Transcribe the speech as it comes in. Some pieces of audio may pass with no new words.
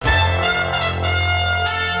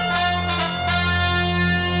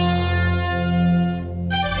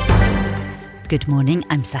Good morning,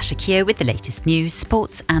 I'm Sasha Keogh with the latest news,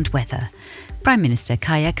 sports and weather. Prime Minister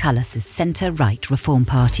Kaja Kallas's centre-right Reform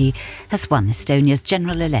Party has won Estonia's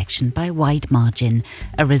general election by a wide margin,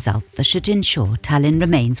 a result that should ensure Tallinn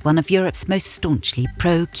remains one of Europe's most staunchly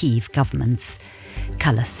pro-Kyiv governments.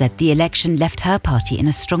 Kallas said the election left her party in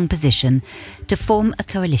a strong position to form a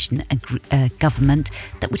coalition government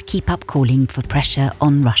that would keep up calling for pressure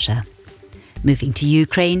on Russia. Moving to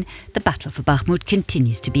Ukraine, the battle for Bakhmut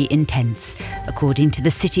continues to be intense. According to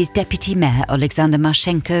the city's deputy mayor, Alexander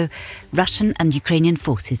Marshenko, Russian and Ukrainian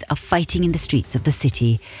forces are fighting in the streets of the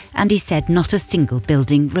city, and he said not a single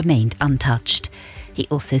building remained untouched. He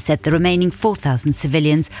also said the remaining 4,000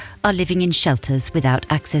 civilians are living in shelters without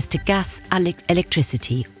access to gas,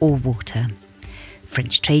 electricity or water.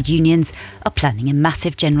 French trade unions are planning a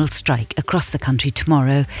massive general strike across the country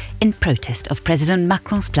tomorrow in protest of President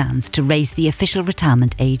Macron's plans to raise the official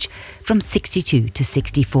retirement age from 62 to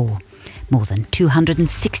 64. More than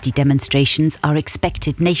 260 demonstrations are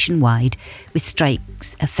expected nationwide, with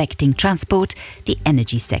strikes affecting transport, the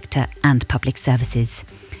energy sector and public services.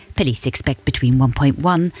 Police expect between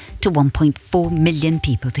 1.1 to 1.4 million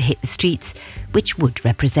people to hit the streets, which would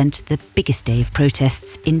represent the biggest day of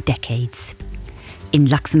protests in decades. In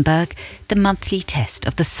Luxembourg, the monthly test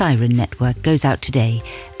of the Siren network goes out today,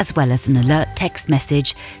 as well as an alert text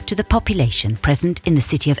message to the population present in the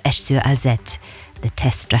city of Esch-sur-Alzette. The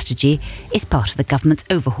test strategy is part of the government's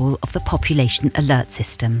overhaul of the population alert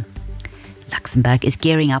system. Luxembourg is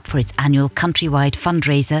gearing up for its annual countrywide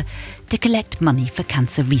fundraiser to collect money for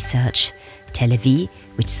cancer research. Tel-Aviv,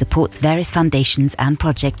 which supports various foundations and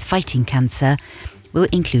projects fighting cancer, will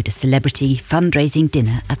include a celebrity fundraising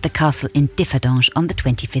dinner at the castle in Differdange on the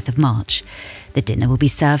 25th of March. The dinner will be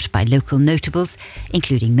served by local notables,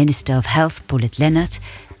 including Minister of Health Paulette Lennart,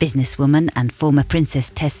 businesswoman and former Princess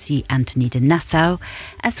Tessie Anthony de Nassau,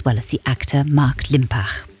 as well as the actor Mark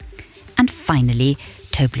Limpach. And finally,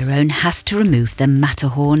 Toblerone has to remove the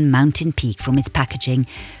Matterhorn mountain peak from its packaging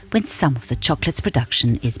when some of the chocolate's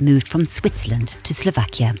production is moved from Switzerland to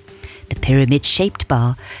Slovakia. The pyramid-shaped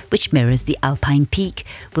bar, which mirrors the Alpine Peak,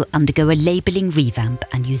 will undergo a labelling revamp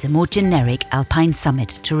and use a more generic Alpine Summit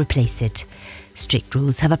to replace it. Strict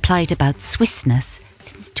rules have applied about Swissness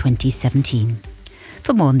since 2017.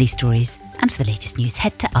 For more on these stories and for the latest news,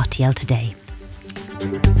 head to RTL Today.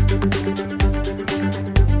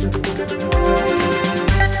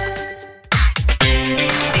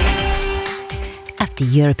 At the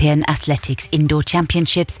European Athletics Indoor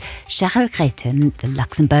Championships, Charles Greten, the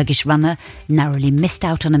Luxembourgish runner, narrowly missed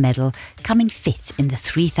out on a medal, coming fifth in the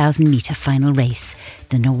 3,000-metre final race.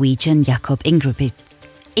 The Norwegian Jakob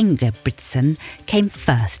Ingebrigtsen came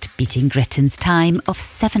first, beating Greten's time of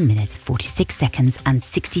 7 minutes 46 seconds and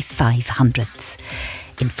 65 hundredths.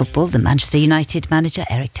 In football, the Manchester United manager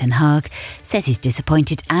Erik ten Hag says he's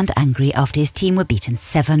disappointed and angry after his team were beaten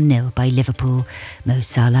 7-0 by Liverpool. Mo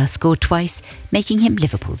Salah scored twice, making him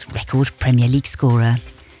Liverpool's record Premier League scorer.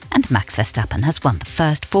 And Max Verstappen has won the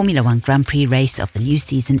first Formula One Grand Prix race of the new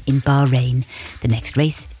season in Bahrain. The next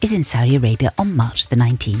race is in Saudi Arabia on March the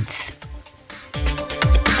 19th.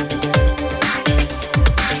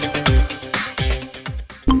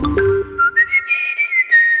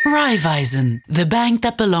 Raiffeisen, the bank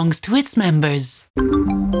that belongs to its members.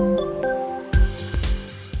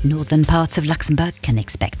 Northern parts of Luxembourg can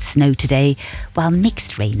expect snow today, while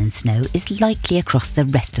mixed rain and snow is likely across the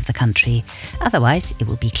rest of the country. Otherwise, it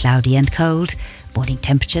will be cloudy and cold. Morning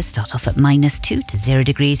temperatures start off at -2 to 0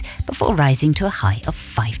 degrees before rising to a high of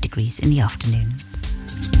 5 degrees in the afternoon.